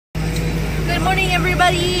Good morning,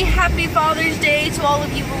 everybody. Happy Father's Day to all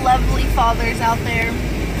of you lovely fathers out there.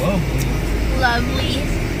 Lovely. Lovely.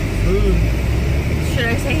 Food. Should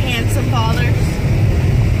I say handsome fathers?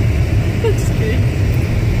 That's good.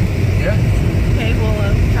 Yeah. Okay, well,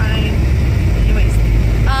 I'm trying. Anyways,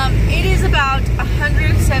 it is about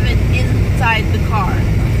 107 inside the car.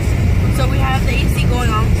 So we have the AC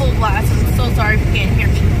going on full blast. I'm so sorry if you can't hear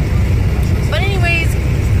me. But anyways,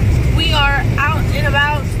 we are out and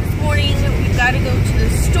about this morning. We've got to go to the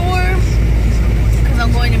store because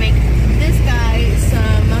I'm going to make this guy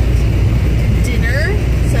some dinner,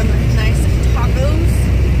 some nice tacos.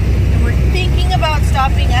 And we're thinking about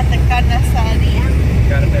stopping at the carniceria.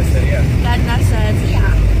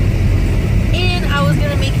 And I was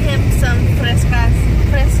going to make him some frescas.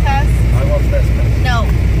 Agua fresca. No.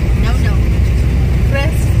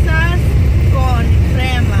 Fresas con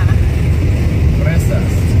crema.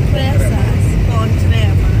 Fresas con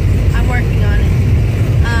crema. I'm working on it.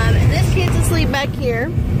 And this kid's asleep back here.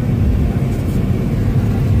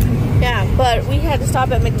 Yeah, but we had to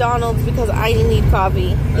stop at McDonald's because I need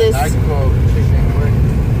coffee.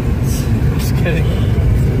 Just kidding.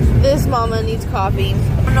 This mama needs coffee.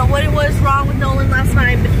 I don't know what it was wrong with Nolan last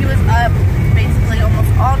night, but he was up basically almost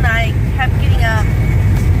all night, kept getting up.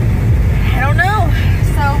 I don't know.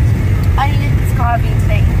 So I needed this coffee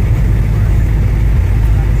today.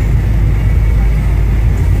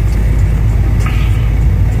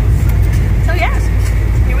 So yeah,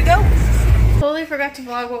 here we go. Totally forgot to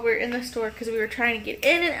vlog while we were in the store because we were trying to get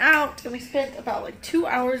in and out, and we spent about like 2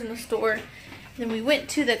 hours in the store. Then we went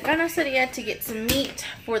to the carniceria to get some meat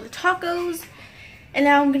for the tacos. And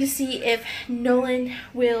now I'm going to see if Nolan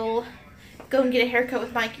will go and get a haircut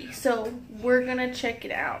with Mikey. So we're going to check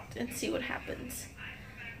it out and see what happens.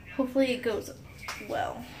 Hopefully it goes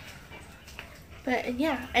well. But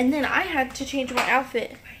yeah, and then I had to change my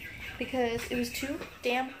outfit because it was too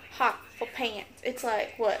damn hot for pants. It's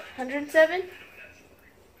like, what, 107?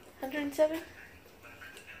 107?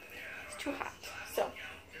 It's too hot. So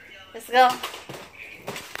let's go.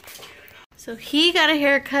 So he got a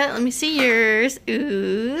haircut. Let me see yours.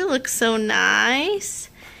 Ooh, looks so nice.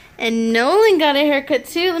 And Nolan got a haircut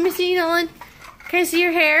too. Let me see, Nolan. Can I see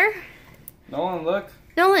your hair? Nolan, look.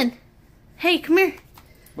 Nolan. Hey, come here.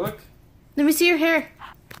 Look. Let me see your hair.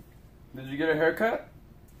 Did you get a haircut?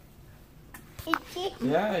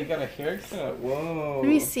 Yeah, you got a haircut. Whoa. Let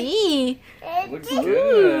me see. Looks good.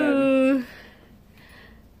 Ooh.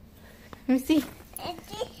 Let me see.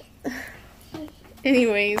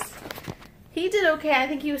 Anyways, he did okay. I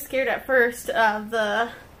think he was scared at first of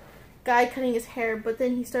the guy cutting his hair, but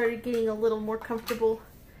then he started getting a little more comfortable.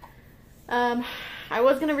 I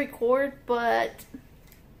was going to record, but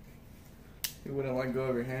He wouldn't let go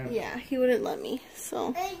of your hand. yeah, he wouldn't let me,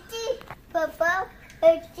 so.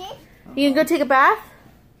 You gonna go take a bath?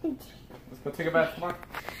 Let's go take a bath. Come on.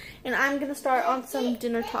 And I'm going to start on some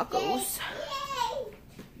dinner tacos.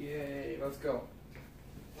 Yay, let's go.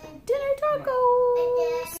 Dinner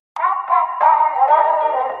tacos!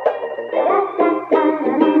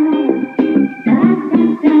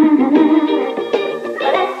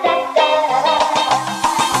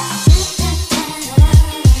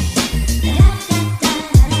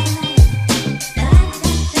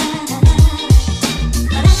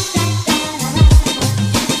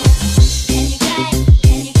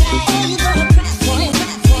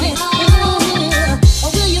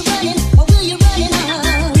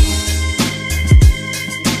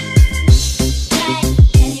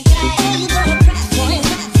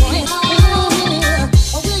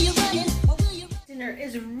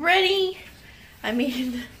 I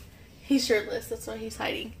mean, he's shirtless, that's why he's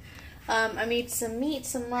hiding. I made some meat,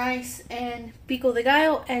 some rice, and pico de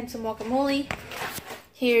gallo, and some guacamole.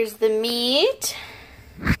 Here's the meat.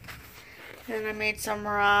 And I made some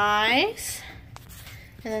rice.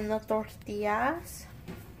 And then the tortillas.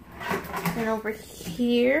 And over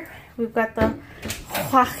here, we've got the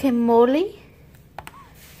guacamole.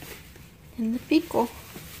 And the pico.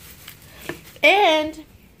 And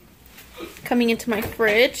coming into my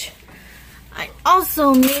fridge, I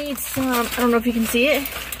also made some, I don't know if you can see it,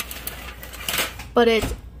 but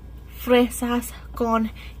it's fresas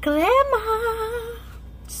con crema.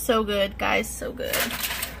 So good, guys, so good.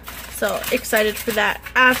 So excited for that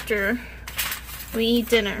after we eat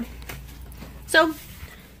dinner. So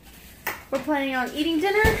we're planning on eating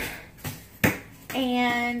dinner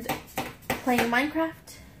and playing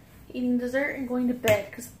Minecraft, eating dessert, and going to bed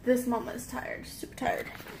because this mama is tired, super tired.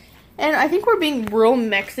 And I think we're being real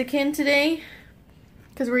Mexican today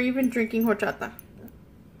because we're even drinking horchata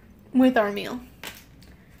with our meal.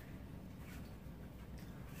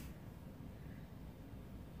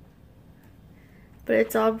 But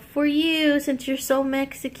it's all for you since you're so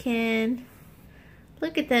Mexican.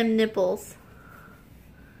 Look at them nipples.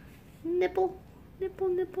 Nipple, nipple,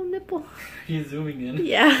 nipple, nipple. He's zooming in.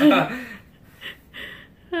 Yeah.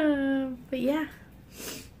 But yeah.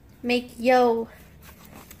 Make yo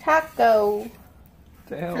taco.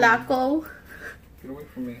 Damn. Flaco. Get away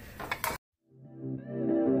from me.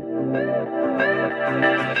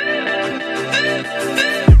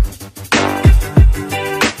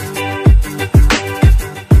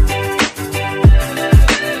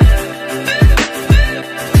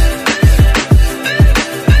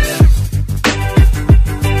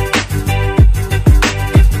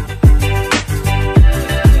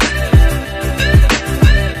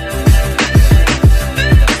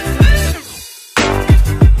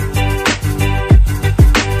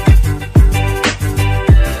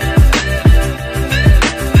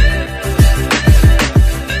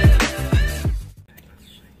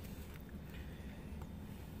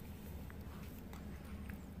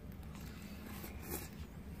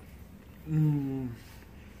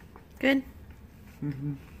 Good?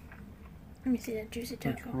 Mm-hmm. Let me see that juicy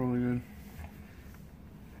taco. That's really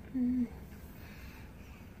good.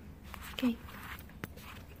 Okay.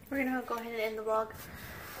 We're gonna go ahead and end the vlog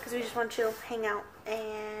because we just want you to hang out,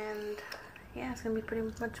 and yeah, it's gonna be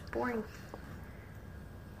pretty much boring.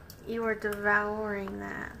 You are devouring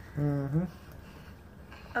that. Mm-hmm.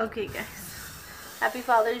 Okay, guys. Happy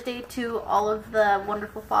Father's Day to all of the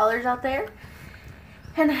wonderful fathers out there.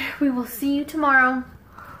 And we will see you tomorrow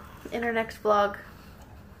in our next vlog.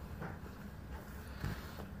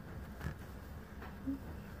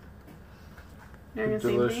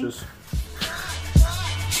 Delicious.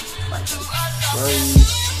 Bye.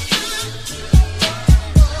 Bye.